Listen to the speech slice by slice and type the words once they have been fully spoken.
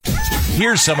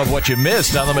Here's some of what you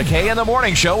missed on the McKay in the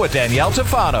Morning Show with Danielle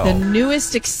Tafano. The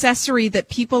newest accessory that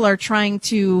people are trying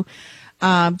to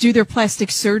do their plastic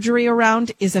surgery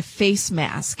around is a face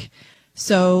mask.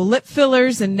 So lip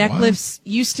fillers and neck lifts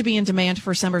used to be in demand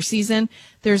for summer season.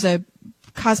 There's a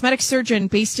cosmetic surgeon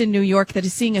based in New York that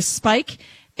is seeing a spike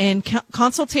in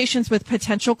consultations with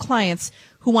potential clients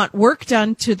who want work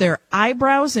done to their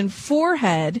eyebrows and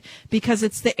forehead because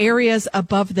it's the areas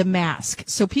above the mask.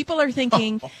 So people are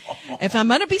thinking, if I'm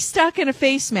going to be stuck in a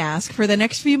face mask for the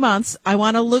next few months, I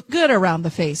want to look good around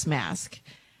the face mask.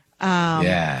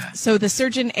 So the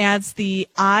surgeon adds the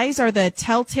eyes are the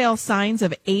telltale signs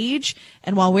of age.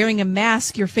 And while wearing a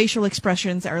mask, your facial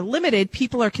expressions are limited.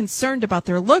 People are concerned about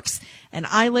their looks, and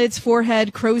eyelids,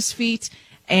 forehead, crow's feet,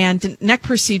 and neck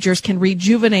procedures can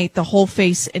rejuvenate the whole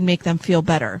face and make them feel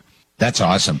better. That's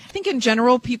awesome. I think in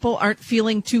general, people aren't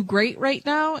feeling too great right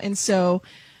now. And so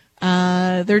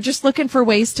they're just looking for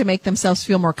ways to make themselves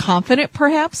feel more confident,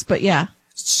 perhaps. But yeah.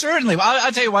 Certainly. Well,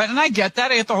 I'll tell you what, and I get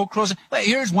that. I get the whole cross.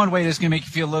 Here's one way that's going to make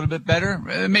you feel a little bit better.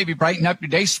 Maybe brighten up your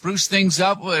day, spruce things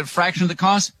up with a fraction of the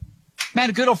cost.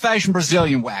 Man, a good old-fashioned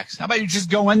Brazilian wax. How about you just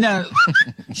go in there,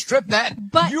 strip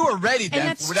that, but you are ready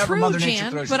then for whatever Mother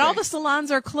Nature throws but your all way. the salons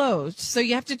are closed, so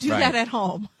you have to do that at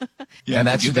home. Yeah, and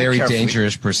that's a very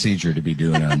dangerous procedure to be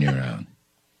doing on your own.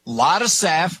 A lot of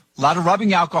salve, a lot of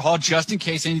rubbing alcohol just in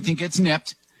case anything gets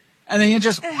nipped, and then you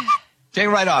just take it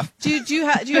right off. Do you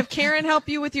have Karen help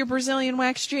you with your Brazilian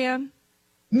wax, Jan?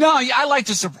 No, I like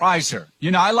to surprise her.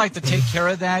 I like to take care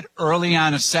of that early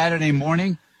on a Saturday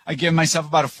morning. I give myself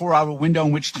about a 4-hour window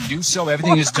in which to do so.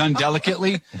 Everything is done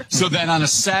delicately. So then on a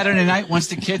Saturday night, once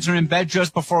the kids are in bed,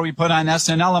 just before we put on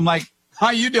SNL, I'm like,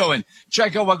 how you doing?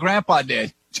 Check out what Grandpa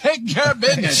did. Take care of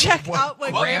business. Check out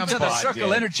what Grandpa to the Circle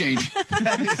did. Interchange.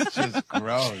 That is just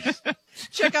gross.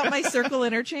 Check out my Circle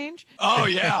Interchange. Oh,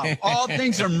 yeah. All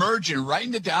things are merging right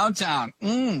into downtown.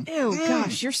 Ew,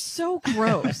 gosh, you're so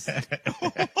gross.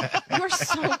 You're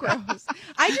so gross.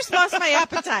 I just lost my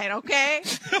appetite, okay?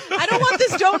 I don't want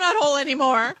this donut hole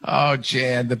anymore. Oh,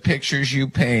 Jan, the pictures you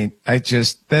paint,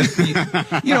 it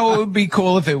would be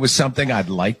cool if it was something I'd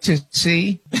like to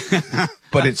see,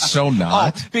 but it's so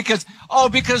not. Because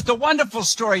the wonderful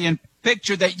story and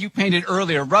picture that you painted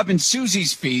earlier, rubbing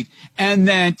Susie's feet and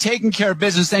then taking care of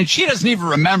business, and she doesn't even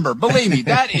remember. Believe me,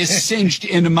 that is singed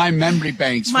into my memory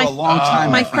banks for a long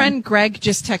time. My friend Greg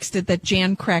just texted that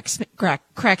Jan cracks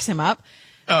him up.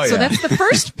 Oh, so yeah. that's the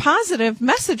first positive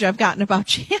message I've gotten about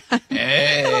Jan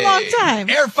in a long time.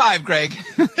 Air 5, Greg.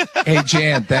 Hey,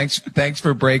 Jan, thanks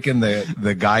for breaking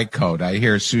the guy code. I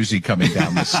hear Susie coming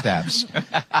down the steps.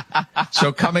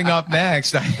 So coming up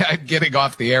next, I'm getting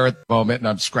off the air at the moment, and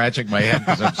I'm scratching my head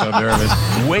because I'm so nervous.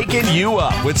 Waking you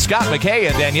up with Scott McKay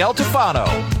and Danielle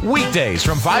Tafano. Weekdays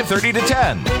from 5:30 to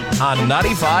 10 on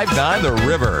 95.9 The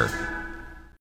River.